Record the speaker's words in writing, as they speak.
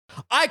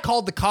I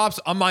called the cops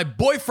on my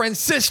boyfriend's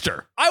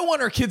sister. I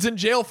want her kids in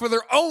jail for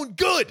their own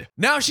good.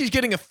 Now she's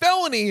getting a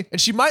felony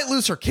and she might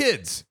lose her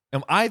kids.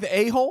 Am I the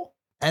a-hole?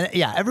 And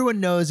yeah, everyone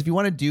knows if you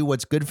want to do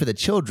what's good for the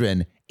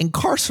children,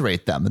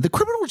 incarcerate them. The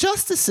criminal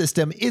justice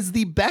system is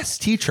the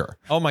best teacher.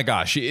 Oh my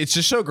gosh, it's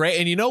just so great.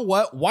 And you know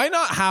what? Why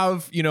not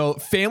have,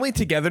 family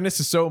togetherness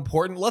is so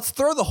important. Let's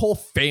throw the whole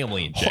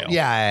family in jail.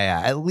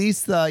 Yeah. At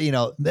least,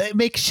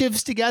 make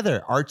shifts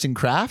together. Arts and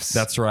crafts.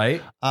 That's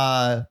right.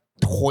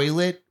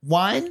 Toilet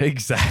wine.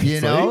 Exactly.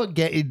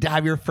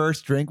 Have your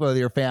first drink with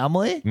your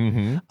family.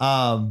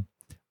 Mm-hmm.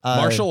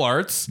 Martial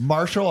arts.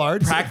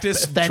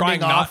 Practice fending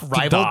trying off not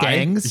rival to die.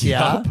 gangs.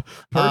 Yep.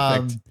 Yeah.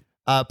 Perfect.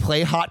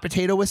 Play hot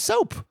potato with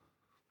soap.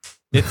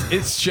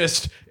 It's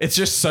just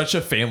such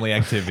a family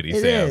activity.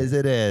 It is.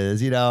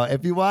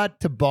 If you want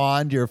to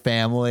bond your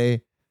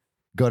family,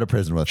 go to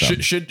prison with them.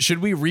 Should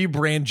we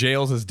rebrand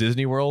jails as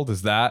Disney World?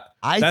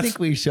 I think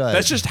we should.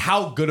 That's just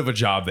how good of a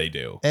job they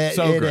do. It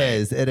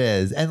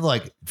is. And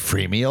like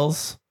free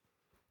meals.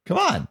 Come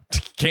on.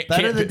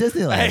 Better than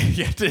Disneyland.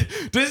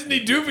 Hey, Disney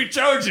do be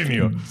charging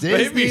you.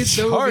 Disney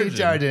do be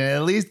charging.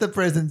 At least the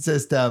prison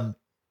system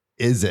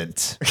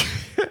isn't.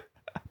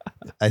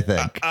 I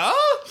think.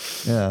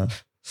 Yeah.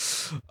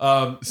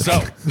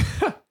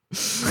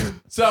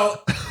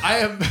 So I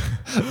am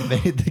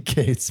made the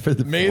case for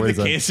the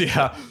prison.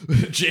 Yeah.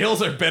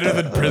 Jails are better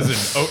than prison.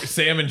 Oh,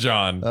 Sam and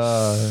John.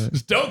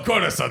 Just don't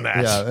quote us on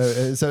that.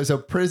 Yeah. So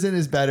prison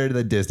is better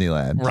than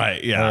Disneyland.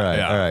 Right.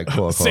 Yeah. All right.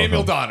 Cool.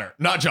 Samuel Donner,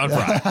 not John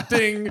Fry.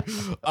 Ding.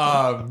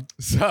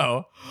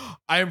 So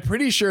I am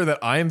pretty sure that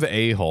I am the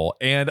a-hole,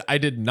 and I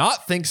did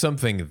not think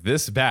something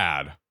this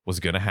bad was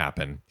going to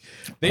happen.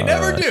 They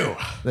never do.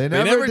 They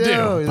never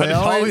do. But they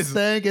always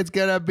think it's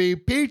going to be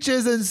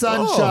peaches and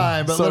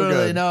sunshine, but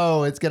literally good.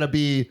 No, it's going to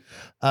be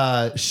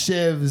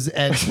shivs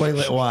and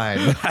toilet wine.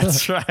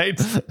 That's right.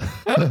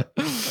 And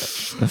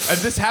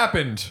this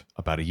happened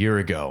about a year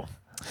ago.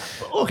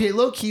 Okay,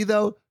 low key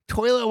though,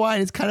 toilet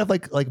wine is kind of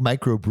like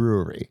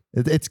microbrewery.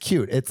 It's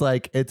cute. It's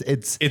like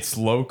it's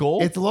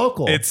local. It's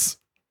local. It's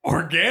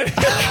organic.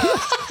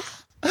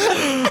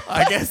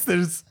 I guess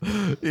there's,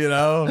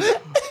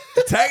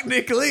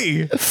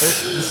 technically,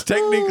 it's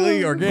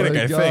technically organic,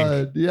 I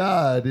think.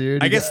 Yeah,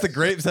 dude. I guess the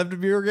grapes have to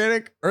be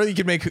organic, or you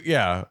can make,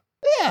 Yeah,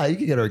 you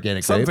can get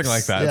organic something grapes.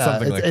 like that. Yeah,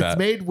 something like that. It's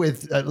made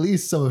with at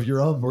least some of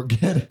your own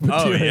organic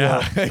material. Oh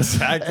yeah,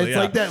 exactly. It's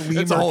like that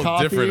lemur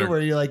coffee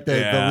where you like the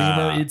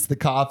lemur eats the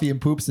coffee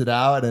and poops it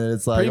out, and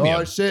it's like,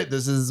 premium. Oh shit,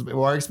 this is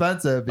more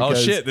expensive.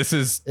 Because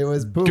it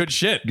was poop. Good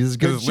shit. This is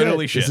good shit.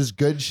 Literally shit. This is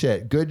good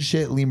shit. Good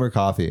shit. Lemur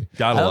coffee.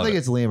 I don't think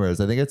it's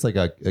lemurs. I think it's like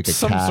a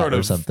some cat sort or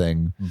of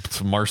something.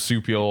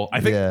 Marsupial.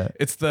 I think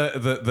it's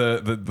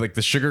the like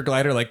the sugar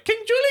glider, like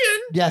King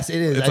Julian. Yes, it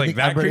is. It's like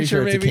that I'm pretty creature,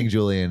 sure maybe? it's a King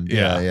Julian.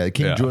 Yeah.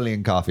 King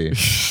Julian coffee.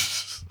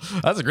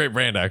 That's a great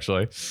brand,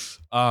 actually.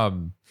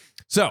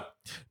 So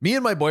me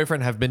and my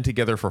boyfriend have been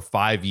together for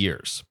 5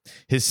 years.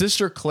 His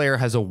sister Claire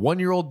has a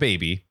 1-year-old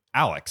baby,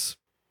 Alex.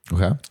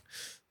 Okay.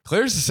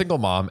 Claire's a single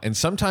mom and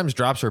sometimes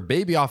drops her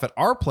baby off at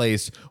our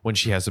place when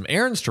she has some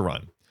errands to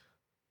run.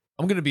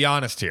 I'm going to be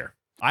honest here.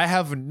 I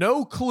have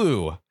no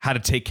clue how to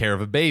take care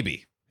of a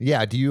baby.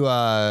 Yeah. Do you,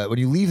 when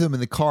you leave them in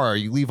the car,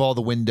 you leave all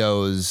the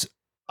windows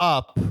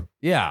up?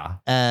 Yeah.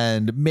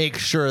 And make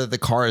sure that the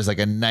car is like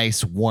a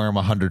nice warm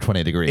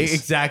 120 degrees.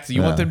 Exactly.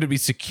 You want them to be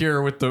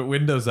secure with the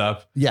windows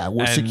up. Yeah,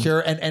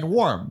 secure and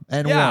warm.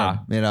 Warm.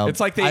 It's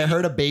like I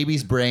heard a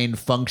baby's brain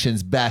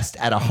functions best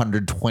at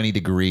 120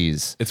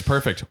 degrees. It's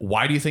perfect.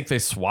 Why do you think they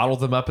swaddle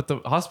them up at the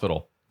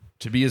hospital?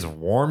 To be as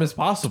warm as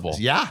possible.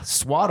 Yeah,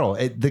 swaddle.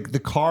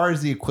 The car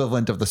is the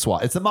equivalent of the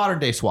swaddle. It's the modern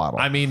day swaddle.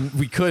 I mean,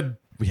 we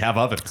have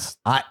ovens.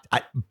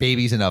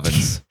 Babies in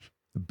ovens.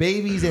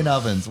 Babies in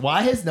ovens.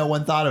 Why has no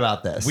one thought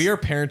about this? We are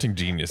parenting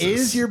geniuses.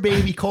 Is your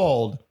baby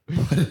cold?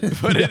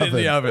 Put it in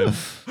the oven.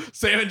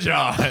 Sam and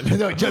John.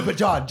 No, but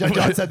John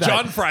said that.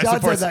 John Fry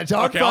said that.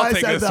 John Fry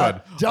said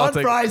that. John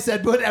Fry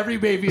said put every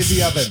baby in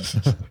the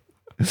oven.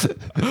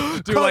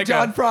 Call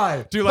John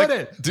Fry. Put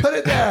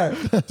it there.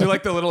 Do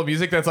like the little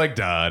music that's like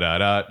da da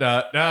da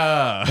da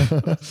da.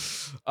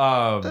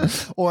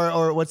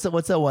 Or what's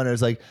that one?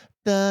 It's like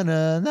da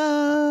da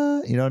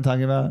da. You know what I'm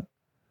talking about?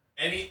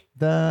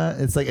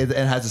 It's like it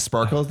has a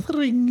sparkle.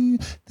 You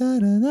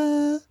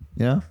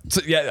know?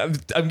 So yeah,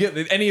 I'm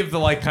getting any of the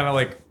like kind of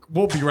like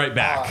we'll be right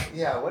back.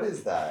 Yeah, what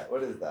is that?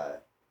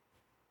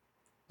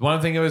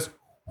 One thing it was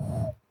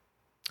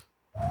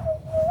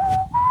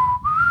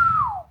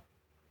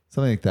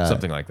something like that.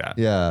 Something like that.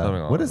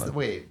 Yeah. What is the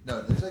wait?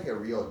 No, there's like a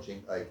real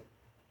jing like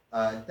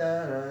let's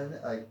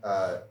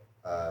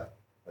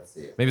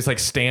see. Maybe it's like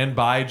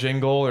standby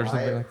jingle or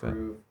something like that. I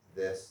approve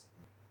this.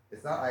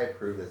 It's not I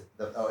approve this.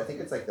 I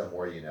think it's like the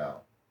more you know.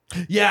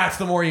 Yeah, it's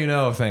the more you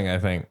know thing, I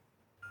think.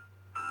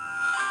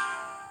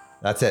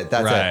 That's it.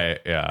 Right,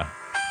 yeah.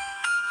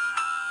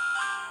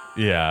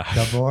 Yeah.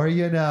 The more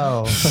you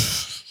know.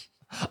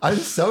 I'm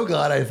so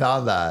glad I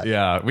found that.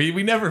 Yeah,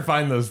 we never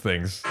find those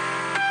things.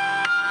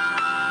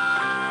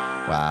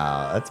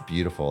 Wow, that's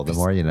beautiful. The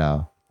more you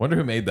know. Wonder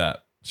who made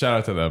that. Shout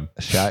out to them.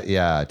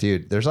 Yeah,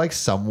 dude. There's like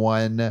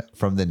someone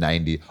from the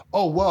 90s.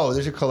 Oh, whoa.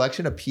 There's a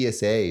collection of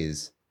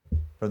PSAs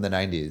from the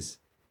 90s.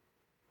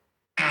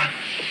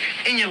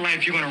 In your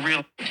life, you're going to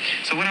real.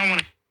 So what I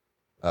want to.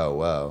 Oh,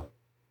 whoa.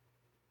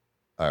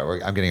 All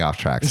right. I'm getting off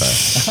track.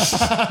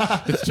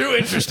 Sorry. It's too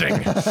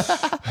interesting.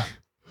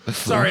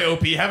 Sorry,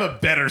 OP. Have a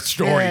better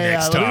story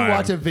next time. Let me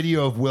watch a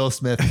video of Will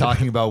Smith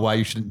talking about why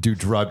you shouldn't do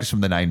drugs from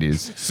the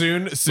 90s.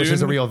 Soon, which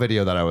is a real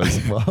video that I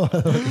was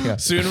looking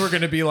at. Soon we're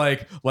gonna be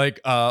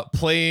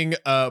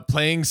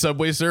playing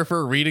Subway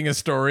Surfer, reading a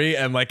story,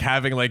 and like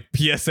having like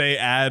PSA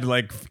ad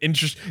like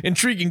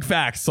intriguing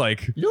facts.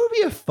 Like, you know, it would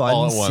be a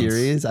fun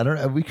series. I don't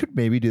know. We could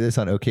maybe do this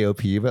on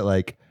OKOP, but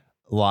like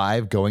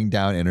live going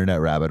down internet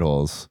rabbit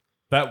holes.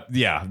 That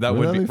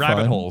would be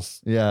rabbit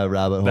holes. Yeah,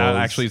 rabbit holes. That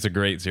actually is a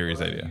great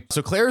series idea.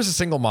 So Claire is a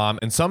single mom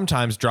and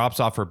sometimes drops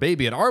off her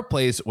baby at our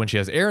place when she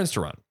has errands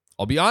to run.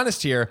 I'll be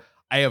honest here,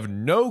 I have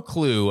no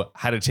clue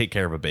how to take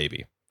care of a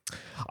baby.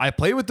 I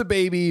play with the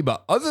baby,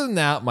 but other than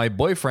that, my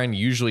boyfriend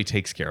usually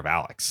takes care of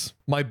Alex.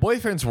 My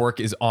boyfriend's work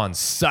is on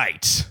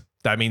site.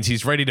 That means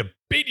he's ready to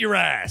beat your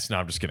ass. No,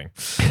 I'm just kidding.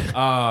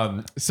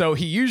 So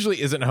he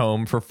usually isn't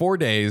home for 4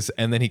 days,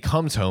 and then he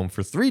comes home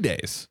for 3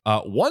 days.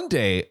 One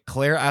day,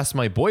 Claire asked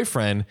my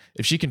boyfriend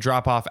if she can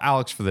drop off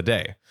Alex for the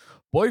day.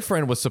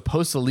 Boyfriend was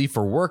supposed to leave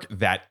for work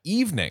that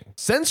evening.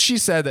 Since she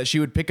said that she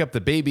would pick up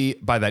the baby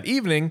by that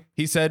evening,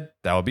 he said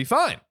that would be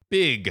fine.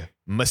 Big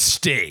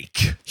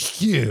mistake.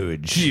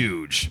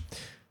 Huge.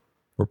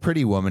 We're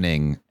pretty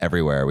womaning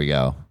everywhere we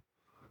go.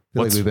 I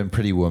feel like we've been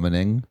pretty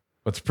womaning.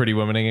 What's pretty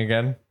womaning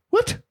again?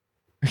 What?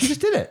 You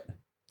just did it.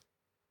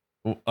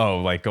 Oh,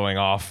 like going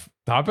off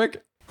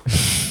topic?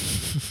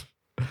 It's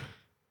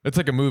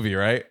like a movie,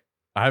 right?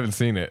 I haven't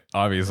seen it,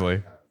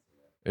 obviously.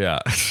 Yeah.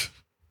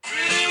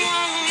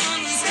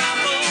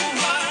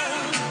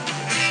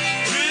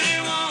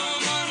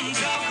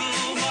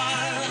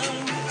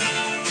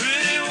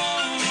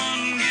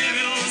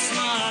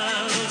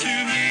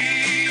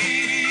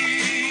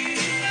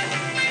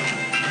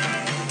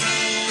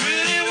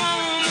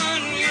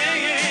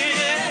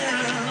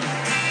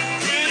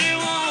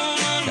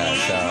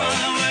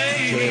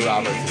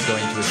 Roberts is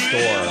going to a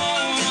store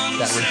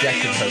that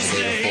rejected her the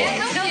day before.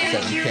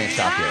 Said you can't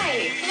shop here.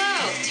 Hi.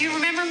 Hello. Do you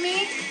remember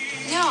me?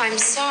 No, I'm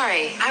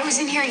sorry. I was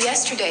in here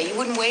yesterday. You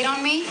wouldn't wait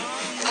on me?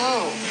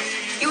 Oh.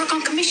 You work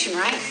on commission,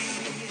 right?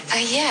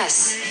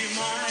 Yes.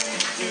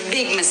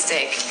 Big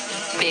mistake.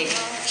 Big.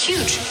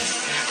 Huge.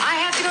 I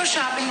have to go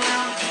shopping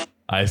now.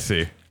 I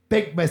see.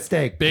 Big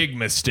mistake. Big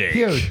mistake.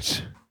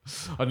 Huge.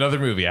 Another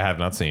movie I have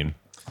not seen.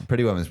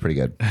 Pretty Woman's pretty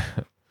good.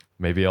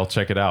 Maybe I'll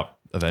check it out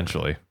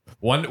eventually.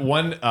 One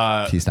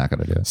He's not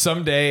gonna do it.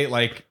 Someday,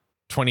 like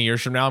 20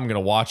 years from now, I'm gonna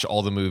watch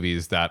all the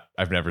movies that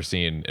I've never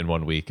seen in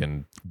 1 week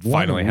and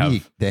finally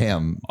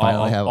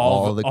have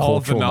all the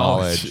cultural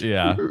knowledge.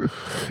 Yeah.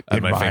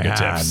 At my fingertips.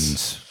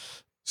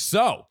 Hands.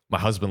 So my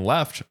husband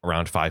left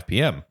around 5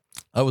 p.m.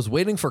 I was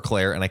waiting for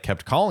Claire and I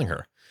kept calling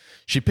her.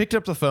 She picked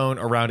up the phone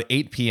around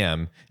 8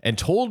 p.m. and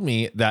told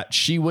me that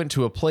she went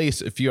to a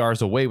place a few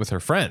hours away with her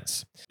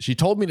friends. She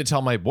told me to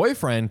tell my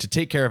boyfriend to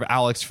take care of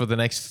Alex for the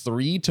next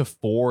 3 to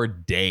 4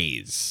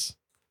 days.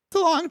 It's a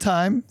long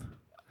time.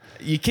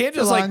 You can't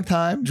just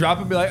drop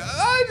and be like,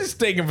 I just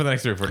take him for the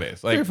next 3 or 4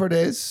 days. Like 3 or 4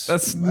 days.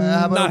 That's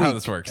not how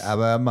this works. How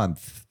about a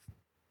month?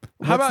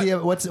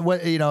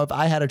 If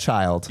I had a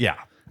child, yeah,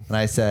 and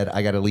I said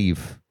I got to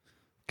leave,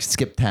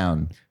 skip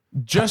town,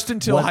 just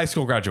until high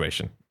school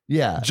graduation.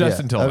 Yeah,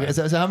 until. Okay,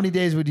 so how many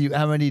days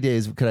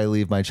could I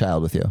leave my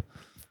child with you?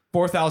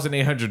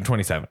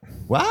 4,827.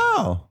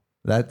 Wow.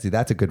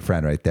 That's a good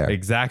friend right there.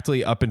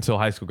 Exactly up until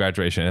high school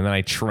graduation. And then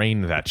I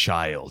trained that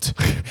child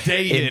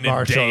day in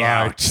and day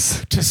out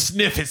to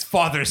sniff his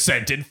father's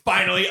scent and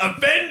finally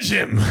avenge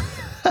him.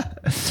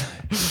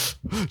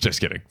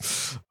 Just kidding.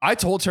 I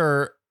told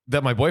her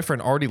that my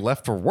boyfriend already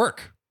left for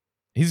work.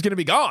 He's going to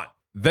be gone.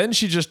 Then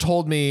she just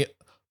told me,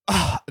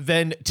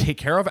 then take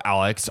care of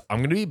Alex. I'm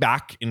going to be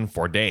back in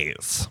 4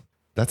 days.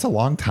 That's a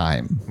long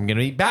time. I'm going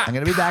to be back. I'm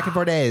going to be back in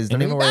 4 days.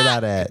 Don't even worry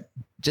about it.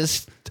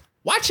 Just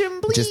watch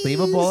him, please. Just leave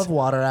a bowl of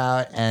water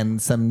out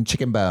and some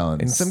chicken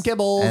bones. And some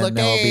kibbles, and okay.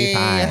 They'll be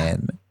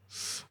fine.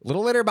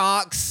 Little litter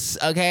box,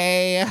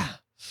 okay.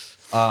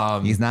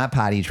 He's not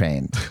potty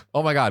trained.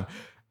 Oh my God.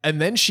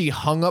 And then she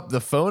hung up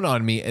the phone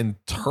on me and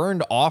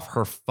turned off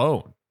her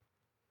phone.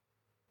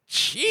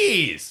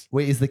 Jeez.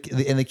 Wait, is the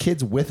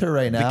kid's with her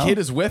right now? The kid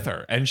is with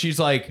her. And she's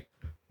like,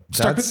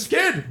 stuck with this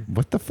kid.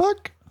 What the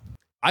fuck?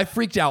 I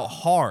freaked out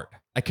hard.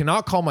 I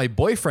cannot call my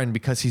boyfriend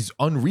because he's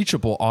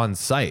unreachable on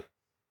site.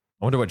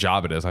 I wonder what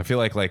job it is. I feel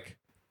like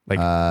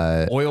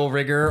oil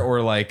rigger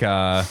or like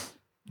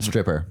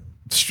stripper.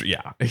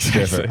 Yeah,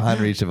 exactly. Stripper,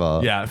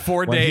 unreachable. Yeah,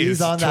 4 days,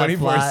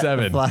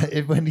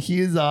 24/7. When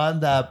he's on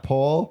that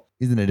pole,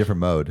 he's in a different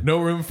mode. No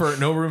room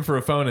for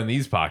a phone in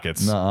these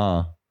pockets.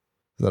 Nuh-uh.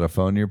 Is that a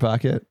phone in your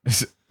pocket?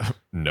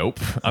 Nope.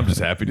 I'm just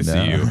happy to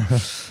see you.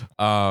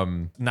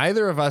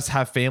 Neither of us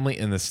have family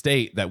in the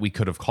state that we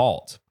could have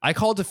called. I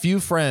called a few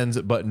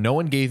friends, but no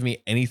one gave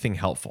me anything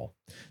helpful.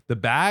 The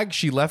bag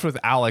she left with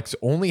Alex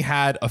only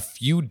had a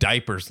few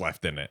diapers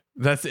left in it.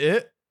 That's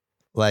it?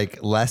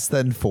 Like less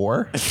than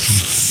 4?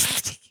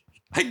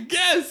 I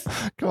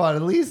guess. Come on,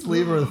 at least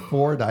leave her with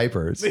 4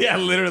 diapers. Yeah,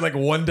 literally like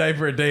 1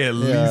 diaper a day at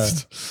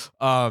least.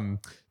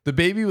 The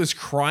baby was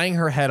crying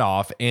her head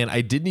off, and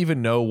I didn't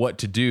even know what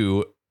to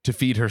do to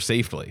feed her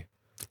safely.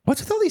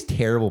 What's with all these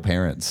terrible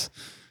parents?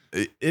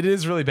 It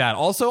is really bad.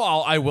 Also,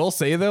 I will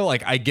say though,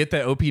 like I get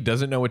that OP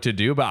doesn't know what to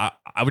do, but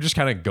I would just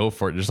kind of go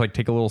for it. Just like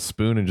take a little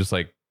spoon and just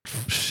like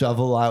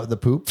shovel out the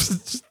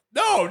poops.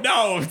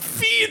 No,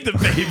 feed the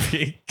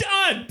baby.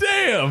 God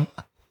damn.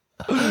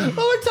 Oh,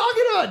 we're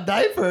talking about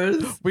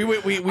diapers. We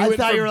went I from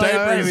thought you were diapers. like,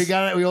 all right, we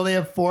got it. We only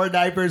have 4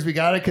 diapers. We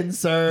got to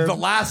conserve. The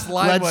last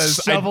line Let's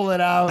was shovel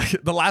it out.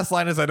 The last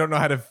line is I don't know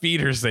how to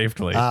feed her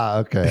safely. Okay.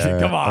 All right,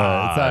 Come on.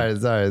 all right.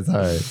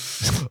 Sorry.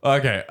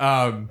 Okay.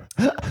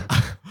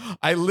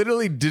 I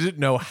literally didn't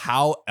know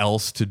how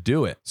else to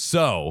do it.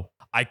 So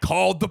I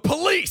called the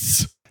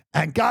police.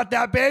 And got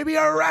that baby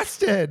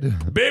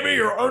arrested. Baby,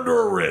 you're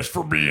under arrest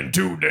for being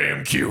too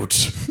damn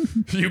cute.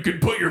 You can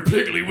put your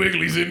piggly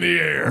wigglies in the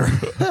air.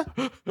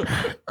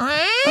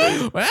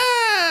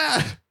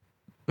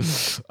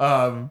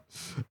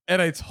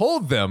 And I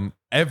told them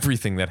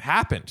everything that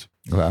happened.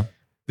 Okay.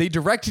 They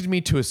directed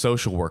me to a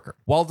social worker.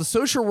 While the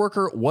social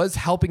worker was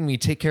helping me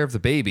take care of the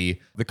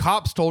baby, the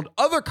cops told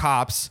other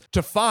cops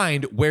to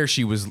find where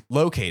she was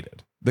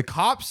located. The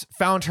cops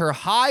found her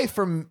high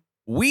from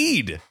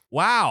weed.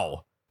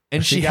 Wow.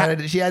 And she had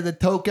to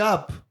toke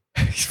up.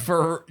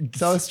 For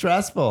so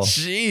stressful.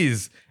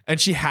 Jeez.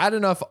 And she had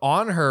enough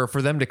on her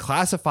for them to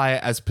classify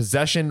it as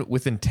possession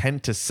with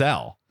intent to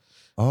sell.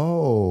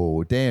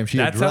 Oh, damn.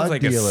 That sounds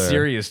like dealer. A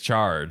serious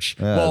charge.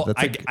 Well,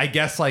 I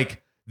guess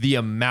like the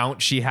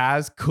amount she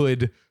has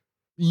could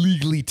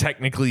legally,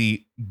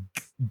 technically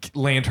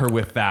land her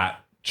with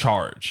that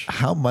charge.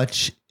 How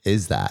much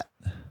is that?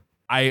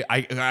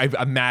 I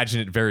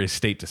imagine it varies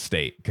state to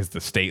state because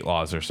the state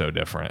laws are so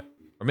different.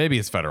 Or maybe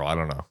it's federal. I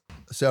don't know.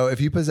 So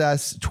if you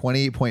possess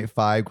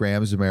 28.5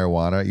 grams of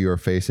marijuana, you are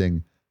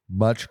facing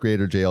much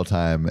greater jail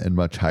time and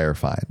much higher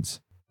fines.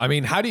 I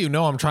mean, how do you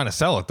know I'm trying to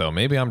sell it, though?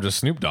 Maybe I'm just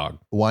Snoop Dogg.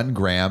 1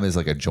 gram is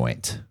like a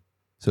joint.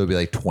 So it'd be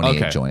like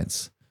 28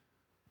 joints.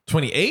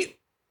 28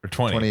 or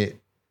 20? 28.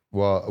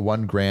 Well,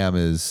 1 gram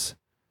is...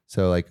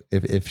 So like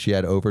if she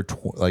had over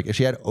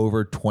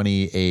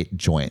 28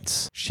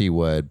 joints, she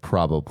would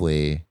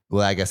probably...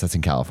 Well, I guess that's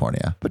in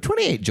California. But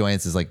 28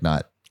 joints is like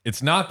not...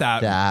 It's not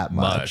that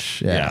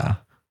much. Yeah.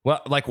 Well,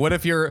 like what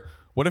if you're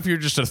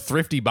just a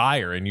thrifty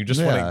buyer and you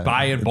just want to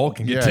buy in bulk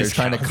and get discounts?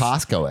 You're trying to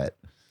Costco it.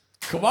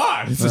 Come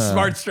on, it's a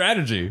smart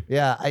strategy.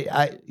 Yeah,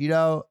 I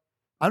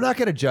I'm not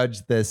going to judge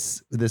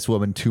this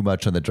woman too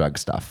much on the drug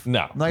stuff.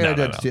 No, I'm not going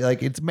to judge.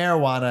 Like it's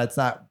marijuana.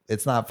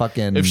 It's not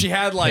fucking. If she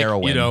had like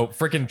heroin.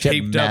 freaking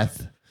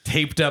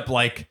taped up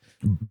like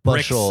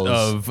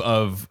bushels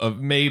of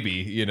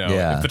maybe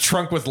if the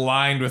trunk was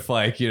lined with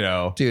like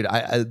dude,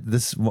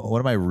 this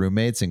one of my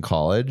roommates in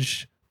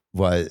college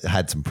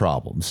had some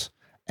problems,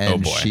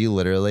 and she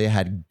literally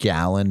had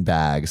gallon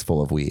bags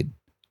full of weed,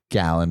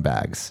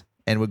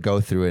 and would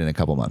go through it in a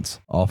couple months,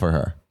 all for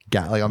her.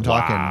 Like I'm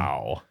talking.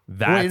 Wow,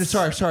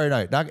 sorry,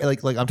 no, not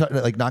like I'm talking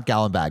like not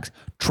gallon bags,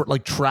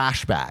 like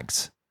trash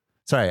bags.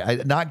 Sorry,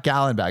 not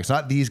gallon bags,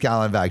 not these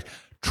gallon bags,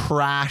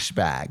 trash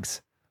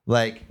bags.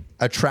 Like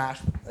a trash,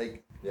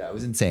 like it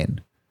was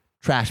insane.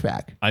 Trash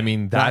bag. I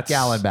mean, that's not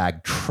gallon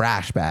bag,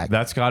 trash bag.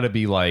 That's got to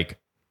be like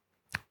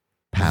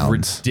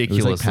pounds,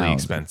 ridiculously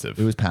expensive.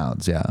 It was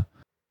pounds, yeah.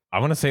 I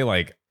want to say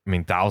like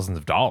thousands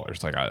of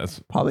dollars. Like that's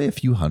probably a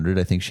few hundred.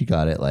 I think she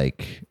got it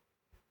like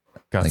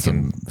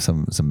some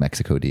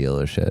Mexico deal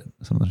or shit,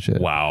 some shit.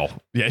 Wow.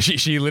 Yeah,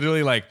 she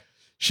literally like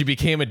she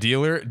became a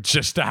dealer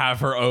just to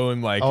have her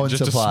own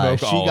just supply. To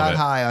smoke. She got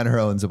high on her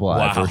own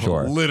supply for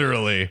sure.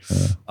 Literally.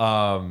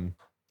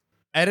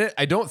 Edit.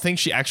 I don't think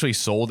she actually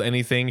sold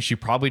anything. She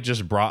probably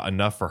just brought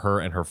enough for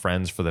her and her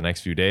friends for the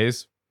next few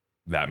days.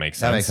 That makes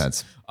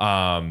sense.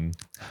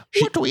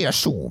 What we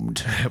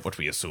assumed.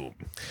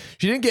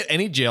 She didn't get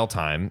any jail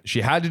time.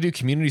 She had to do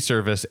community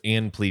service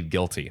and plead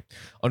guilty.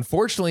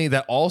 Unfortunately,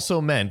 that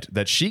also meant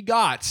that she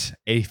got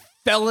a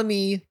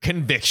felony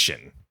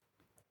conviction.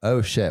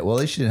 Oh, shit. Well,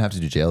 at least she didn't have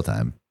to do jail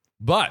time.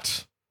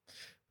 But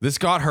this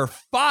got her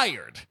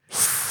fired.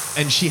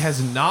 And she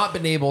has not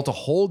been able to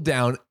hold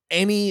down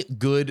any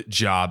good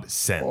job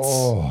since.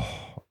 Oh,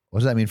 what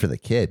does that mean for the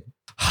kid?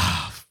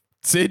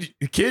 Sid,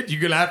 kid, you're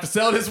gonna have to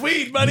sell this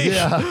weed, buddy.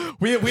 Yeah,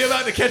 we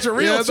about to catch a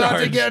real charge. We're about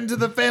to get into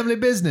the family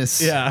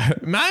business. Yeah,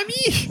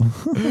 mommy,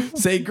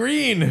 say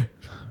green,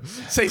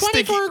 say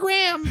 24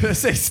 gram,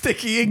 say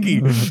sticky icky.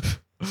 Do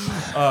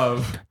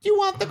you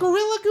want the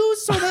gorilla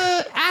goose or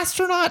the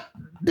astronaut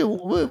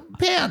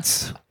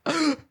pants?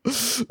 Purple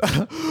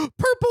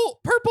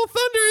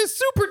thunder is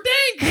super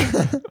dank.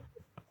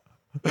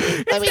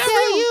 Let me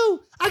tell you,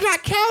 I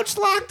got couch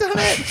locked on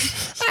it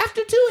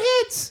after 2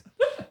 hits.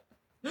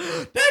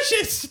 That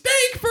shit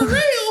stank for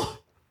real.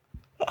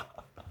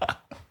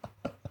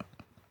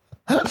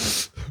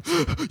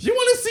 You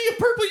want to see a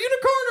purple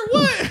unicorn or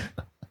what?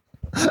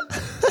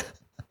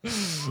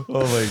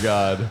 Oh my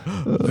god,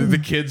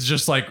 the kids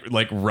just like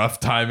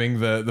rough timing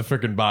the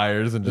freaking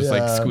buyers and just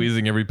like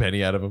squeezing every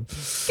penny out of them.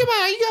 Come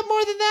on, you got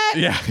more than that.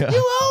 Yeah, you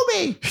owe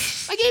me.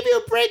 I gave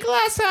you a break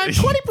last time.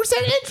 20%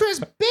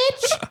 interest,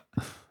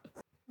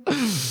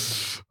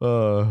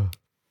 bitch.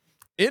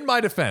 In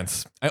my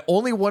defense, I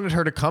only wanted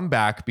her to come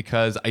back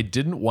because I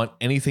didn't want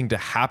anything to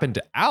happen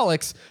to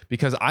Alex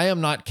because I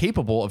am not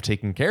capable of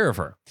taking care of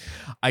her.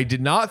 I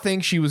did not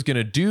think she was going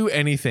to do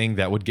anything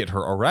that would get her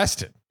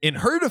arrested. In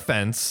her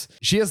defense,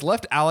 she has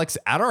left Alex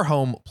at our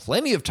home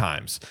plenty of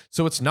times,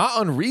 so it's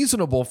not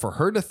unreasonable for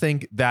her to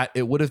think that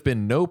it would have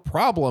been no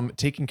problem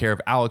taking care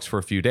of Alex for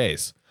a few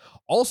days.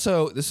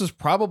 Also, this is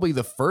probably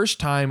the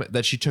first time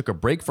that she took a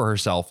break for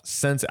herself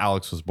since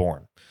Alex was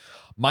born.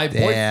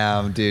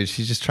 Damn, dude,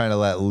 she's just trying to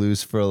let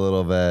loose for a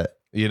little bit,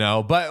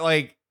 but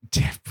like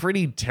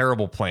pretty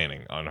terrible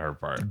planning on her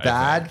part.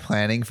 Bad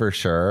planning for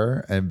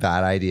sure, and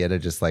bad idea to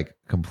just like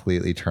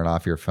completely turn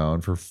off your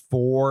phone for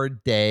 4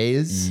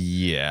 days.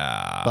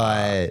 Yeah,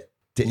 but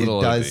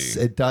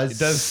it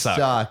does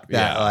suck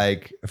that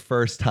like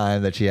first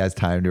time that she has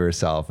time to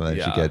herself and then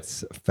she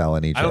gets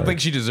felony charge. I don't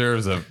think she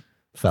deserves a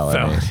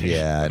felony.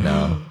 Yeah,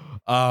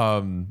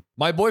 no.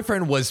 My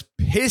boyfriend was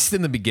pissed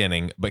in the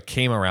beginning, but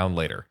came around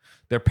later.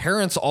 Their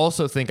parents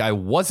also think I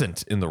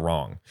wasn't in the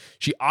wrong.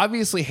 She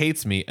obviously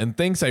hates me and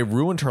thinks I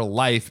ruined her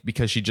life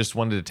because she just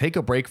wanted to take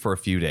a break for a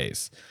few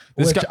days.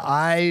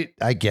 I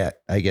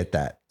get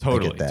that.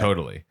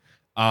 Totally.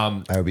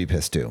 I would be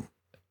pissed too.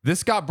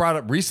 This got brought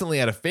up recently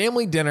at a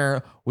family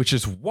dinner, which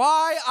is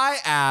why I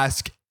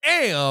ask,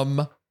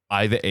 am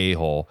I the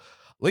a-hole?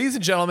 Ladies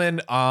and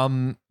gentlemen,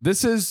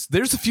 there's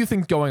a few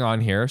things going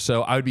on here.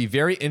 So I would be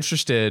very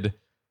interested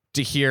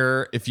to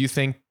hear if you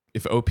think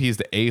if OP is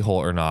the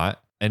a-hole or not.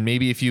 And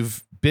maybe if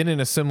you've been in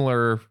a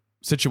similar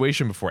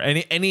situation before,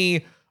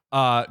 any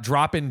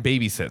drop-in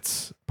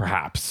babysits,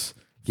 perhaps.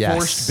 Yes.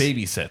 Forced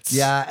babysits.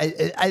 Yeah,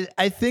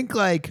 I think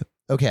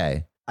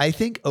okay. I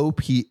think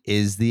OP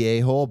is the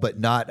a-hole, but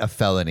not a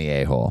felony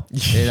a-hole.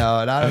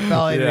 Not a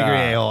felony degree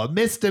a-hole, a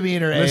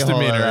misdemeanor a-hole.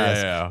 Misdemeanor,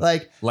 yeah.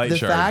 Like light the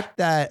charge. fact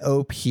that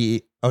OP.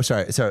 Oh,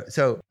 sorry.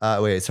 So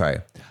wait, sorry.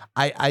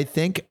 I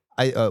think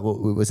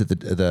was it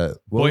the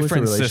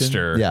boyfriend's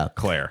sister? Yeah,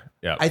 Claire.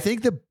 Yeah, I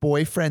think the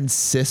boyfriend's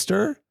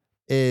sister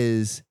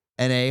is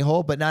an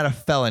a-hole, but not a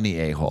felony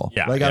a-hole.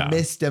 Yeah, a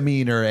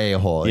misdemeanor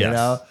a-hole.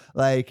 Yes.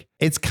 Like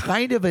it's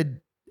kind of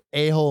an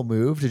a-hole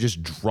move to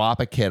just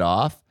drop a kid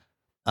off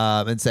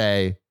and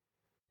say,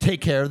 take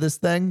care of this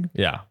thing.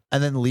 Yeah.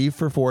 And then leave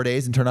for 4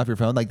 days and turn off your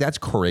phone. Like that's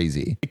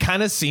crazy. It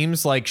kind of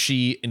seems like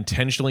she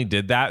intentionally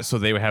did that so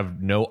they would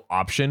have no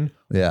option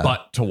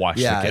but to watch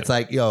the kid. It's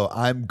like,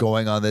 I'm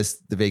going on the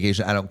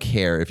vacation. I don't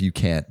care if you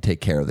can't take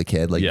care of the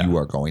kid. Like you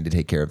are going to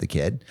take care of the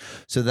kid.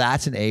 So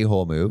that's an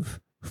a-hole move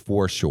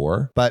for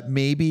sure. But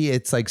maybe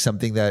it's like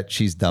something that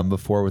she's done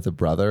before with a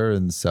brother.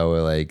 And so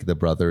like the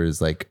brother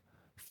is like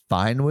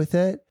fine with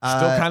it.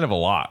 Still kind of a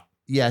lot.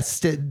 Yes,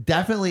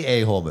 definitely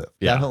a-hole move.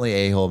 Yeah. Definitely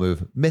a-hole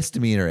move.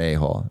 Misdemeanor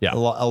a-hole. Yeah. A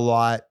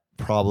lot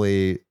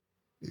probably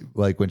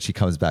like when she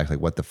comes back,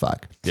 like what the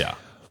fuck? Yeah.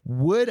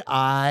 Would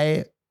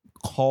I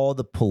call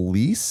the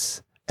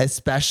police,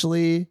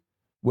 especially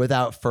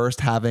without first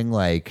having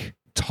like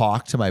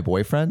talked to my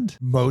boyfriend?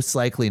 Most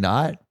likely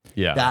not.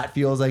 Yeah. That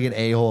feels like an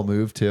a-hole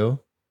move too.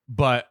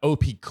 But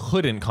OP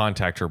couldn't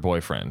contact her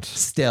boyfriend.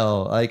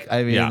 Still,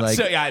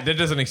 that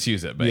doesn't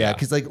excuse it. But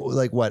because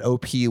like what,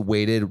 OP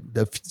waited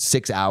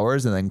 6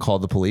 hours and then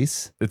called the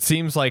police. It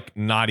seems like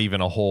not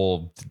even a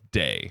whole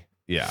day.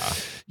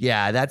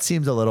 Yeah, that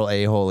seems a little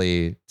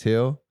a-holy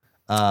too.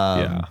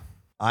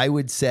 I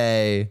would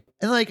say,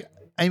 and like,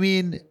 I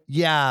mean,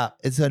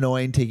 it's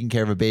annoying taking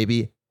care of a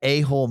baby.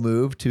 A-hole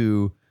move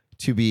to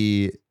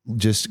be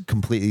just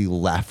completely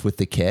left with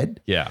the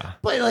kid. Yeah.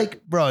 But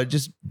like, bro,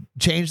 just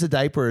change the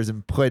diapers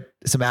and put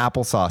some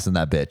applesauce in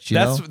that bitch.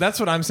 That's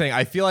what I'm saying.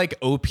 I feel like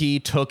OP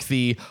took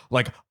the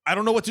like, I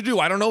don't know what to do.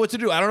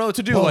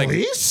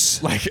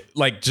 Police?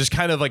 Like just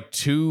kind of like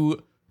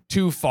too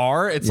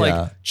far. It's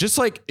like, just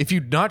like if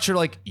you're not sure,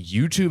 like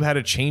YouTube how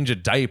to change a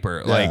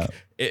diaper, like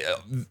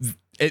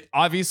it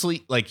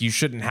obviously like you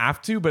shouldn't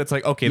have to, but it's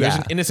like, okay, there's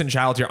an innocent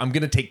child here. I'm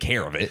going to take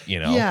care of it.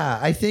 Yeah.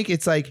 I think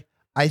it's like,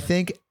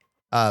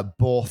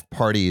 both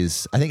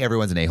parties, I think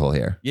everyone's an a-hole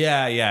here.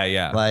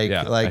 Yeah. Like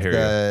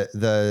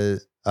the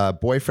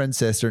boyfriend,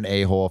 sister, an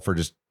a-hole for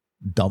just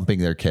dumping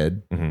their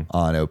kid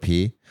on OP.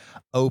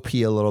 OP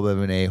a little bit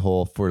of an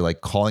a-hole for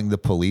like calling the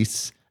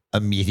police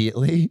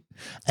immediately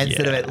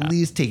instead of at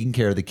least taking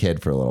care of the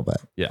kid for a little bit.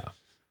 Yeah.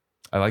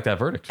 I like that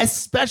verdict.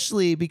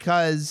 Especially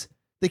because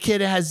the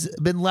kid has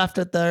been left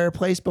at their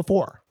place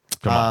before.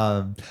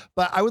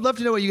 But I would love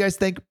to know what you guys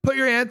think. Put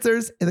your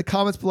answers in the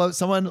comments below.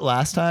 Someone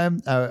last time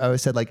I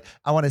said like,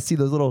 I want to see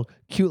those little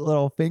cute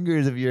little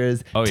fingers of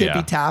yours. Oh, tippy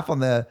yeah. tap on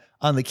the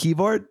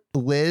keyboard.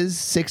 Liz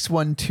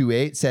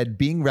 6128 said,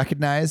 being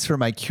recognized for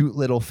my cute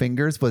little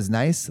fingers was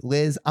nice.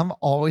 Liz, I'm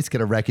always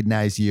gonna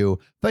recognize you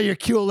for your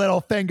cute little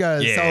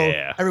fingers. Yeah.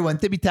 So everyone,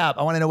 tippy tap.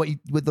 I want to know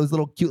what those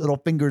little cute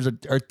little fingers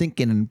are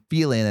thinking and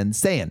feeling and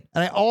saying.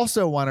 And I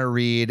also want to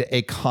read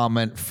a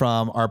comment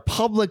from our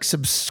public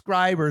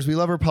subscribers. We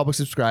love our public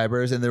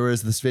subscribers. And there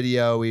was this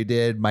video we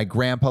did. My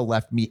grandpa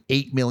left me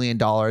 $8 million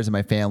and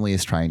my family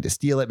is trying to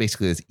steal it.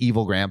 Basically, this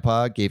evil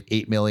grandpa gave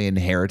 $8 million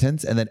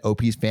inheritance, and then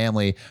OP's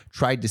family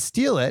tried to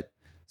steal it.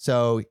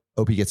 So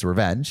OP gets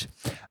revenge.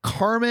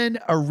 Carmen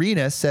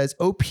Arenas says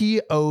OP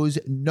owes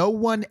no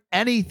one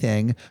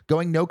anything.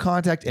 Going no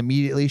contact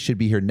immediately should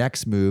be her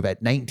next move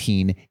at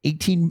 19.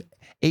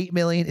 8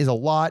 million is a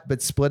lot,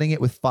 but splitting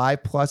it with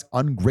 5+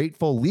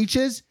 ungrateful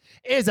leeches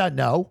is a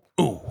no.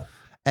 Ooh.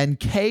 And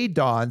K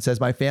Dawn says,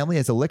 my family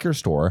has a liquor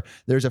store.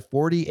 There's a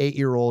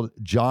 48-year-old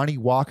Johnny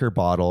Walker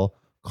bottle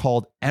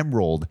called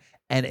Emerald,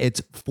 and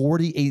it's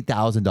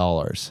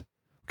 $48,000.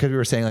 Because we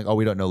were saying like, oh,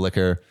 we don't know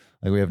liquor.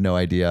 Like we have no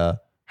idea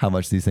how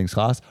much these things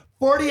cost.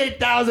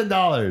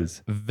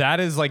 $48,000 That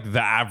is like the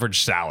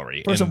average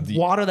salary. for some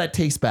water that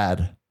tastes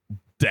bad.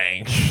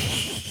 Dang.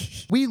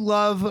 We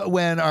love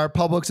when our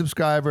public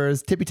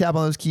subscribers tippy tap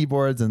on those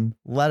keyboards and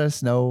let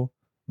us know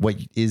what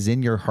is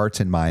in your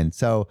hearts and minds.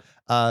 So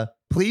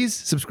please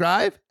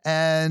subscribe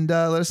and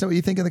let us know what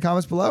you think in the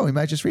comments below. We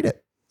might just read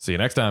it. See you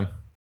next time.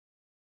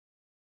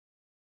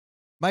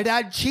 My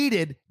dad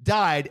cheated,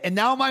 died, and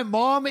now my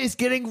mom is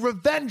getting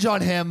revenge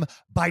on him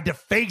by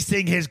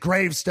defacing his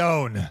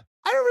gravestone.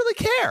 I don't really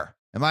care.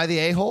 Am I the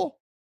a-hole?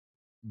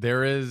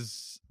 There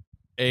is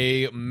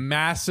a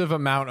massive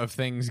amount of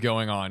things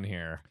going on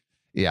here.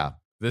 Yeah.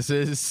 There's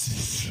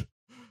just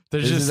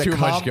too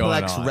much going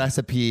on. Complex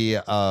recipe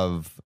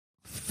of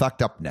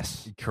fucked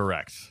upness.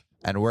 Correct.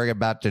 And we're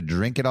about to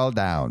drink it all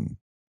down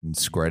and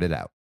squirt it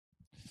out.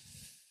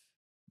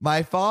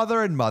 My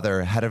father and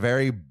mother had a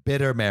very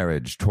bitter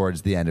marriage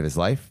towards the end of his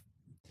life.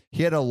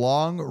 He had a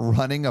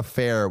long-running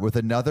affair with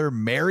another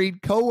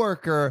married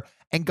coworker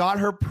and got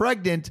her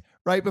pregnant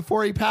right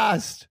before he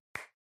passed.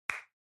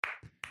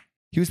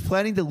 He was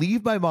planning to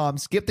leave my mom,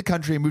 skip the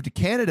country, and move to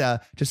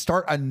Canada to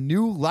start a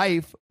new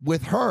life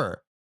with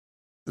her,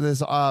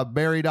 this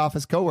married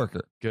office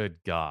coworker. Good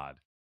God.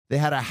 They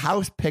had a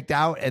house picked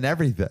out and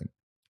everything.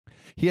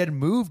 He had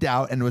moved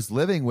out and was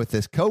living with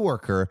this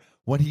coworker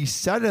when he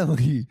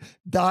suddenly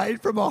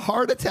died from a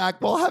heart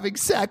attack while having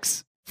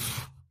sex.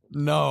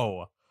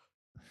 No.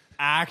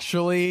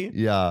 Actually?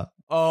 Yeah.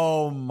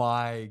 Oh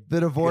my God. The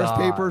divorce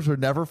papers were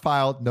never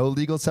filed, no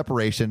legal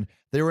separation.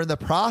 They were in the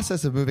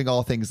process of moving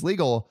all things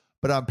legal,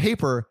 but on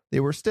paper, they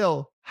were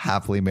still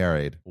happily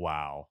married.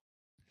 Wow.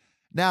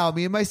 Now,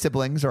 me and my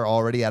siblings are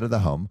already out of the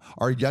home.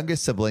 Our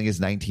youngest sibling is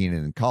 19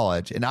 and in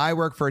college, and I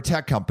work for a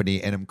tech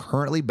company and am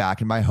currently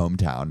back in my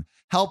hometown,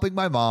 helping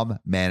my mom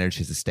manage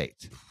his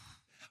estate.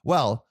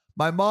 Well,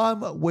 my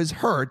mom was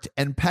hurt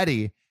and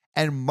petty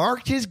and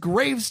marked his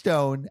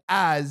gravestone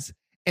as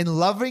in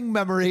loving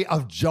memory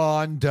of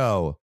John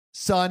Doe,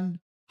 son,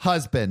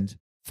 husband,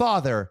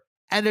 father,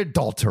 and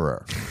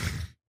adulterer.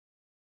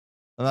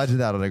 Imagine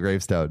that on a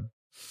gravestone.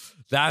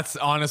 That's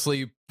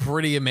honestly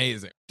pretty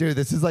amazing. Dude,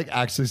 this is like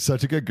actually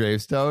such a good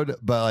gravestone,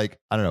 but like,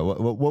 I don't know,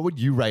 what would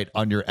you write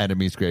on your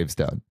enemy's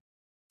gravestone?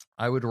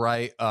 I would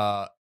write,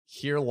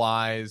 here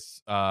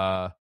lies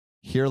the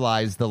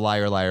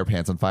liar, liar,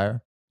 pants on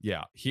fire.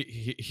 Yeah.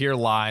 Here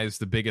lies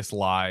the biggest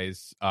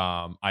lies.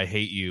 I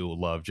hate you,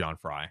 love John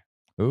Fry.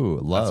 Ooh,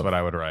 love. That's what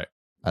I would write.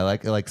 I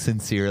like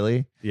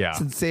sincerely. Yeah.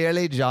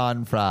 Sincerely,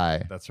 John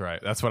Fry. That's right.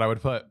 That's what I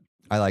would put.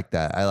 I like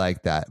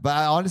that. But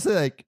I honestly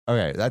like,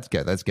 okay, that's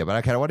good. But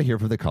I kind of want to hear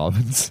from the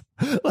comments.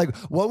 Like,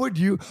 what would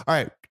you, all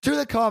right, to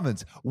the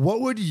comments,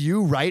 what would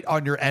you write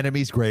on your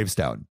enemy's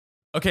gravestone?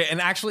 Okay. And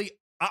actually,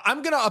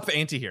 I'm going to up the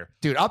ante here.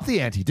 Dude, up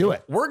the ante. Do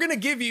it. We're going to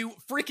give you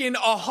freaking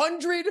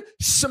 100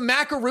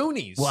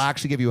 smackaroonies. We'll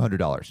actually give you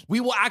 $100. We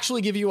will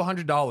actually give you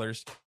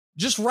 $100.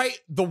 Just write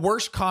the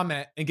worst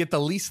comment and get the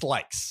least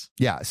likes.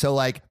 Yeah. So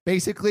like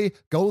basically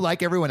go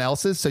like everyone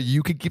else's so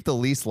you can keep the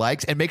least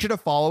likes, and make sure to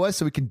follow us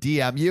so we can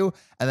DM you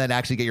and then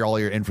actually get all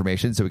your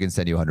information so we can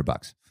send you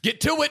 $100. Get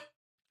to it.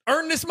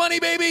 Earn this money,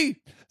 baby.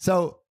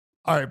 So,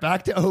 all right,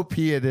 back to OP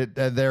and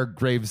their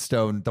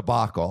gravestone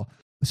debacle.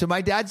 So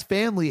my dad's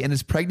family and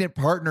his pregnant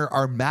partner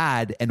are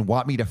mad and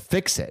want me to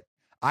fix it.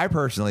 I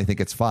personally think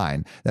it's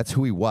fine. That's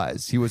who he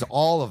was. He was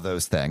all of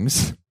those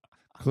things,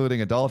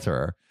 including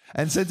adulterer.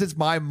 And since it's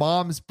my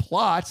mom's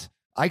plot,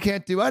 I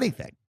can't do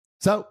anything.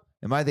 So,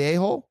 am I the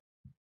a-hole?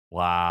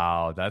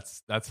 Wow,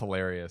 that's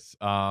hilarious.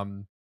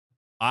 I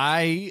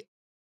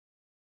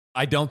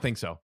don't think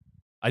so.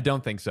 I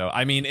don't think so.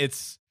 I mean,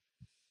 it's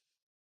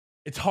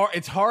hard.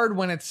 It's hard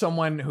when it's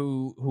someone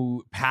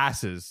who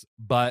passes,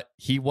 but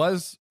he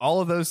was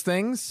all of those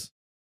things,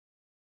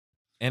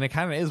 and it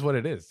kind of is what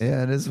it is.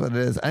 Yeah, it is what it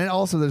is. And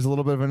also, there's a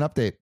little bit of an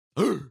update.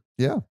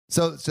 Yeah.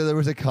 So there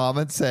was a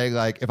comment saying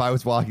like, if I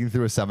was walking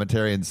through a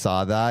cemetery and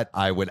saw that,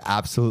 I would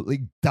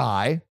absolutely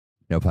die.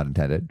 No pun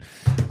intended.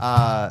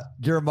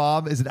 Your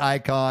mom is an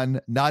icon,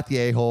 not the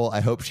a-hole.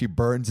 I hope she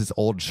burns his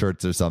old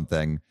shirts or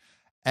something.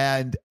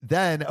 And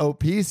then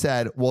OP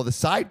said, well, the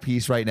side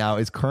piece right now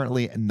is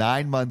currently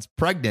 9 months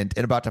pregnant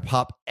and about to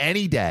pop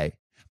any day.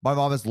 My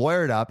mom is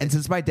lawyered up. And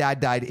since my dad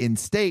died in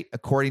state,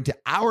 according to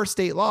our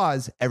state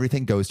laws,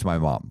 everything goes to my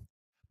mom.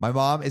 My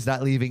mom is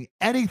not leaving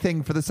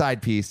anything for the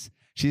side piece.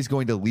 She's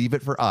going to leave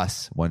it for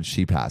us when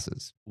she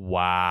passes.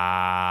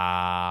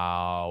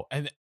 Wow.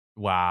 And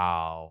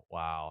wow.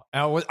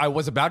 And I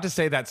was about to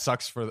say that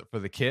sucks for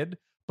the kid,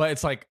 but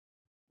it's like,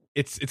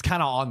 it's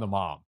kind of on the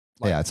mom.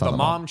 Like, yeah, it's on the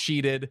mom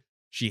cheated.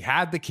 She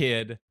had the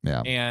kid.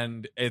 Yeah.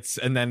 And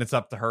then it's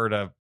up to her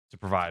to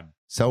provide.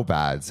 So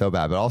bad.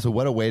 But also,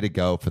 what a way to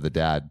go for the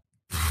dad.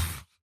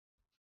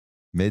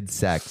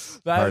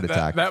 Mid-sex heart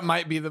attack. That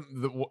might be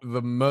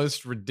the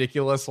most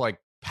ridiculous like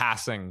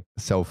passing.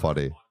 So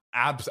funny.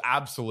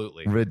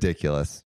 Absolutely ridiculous.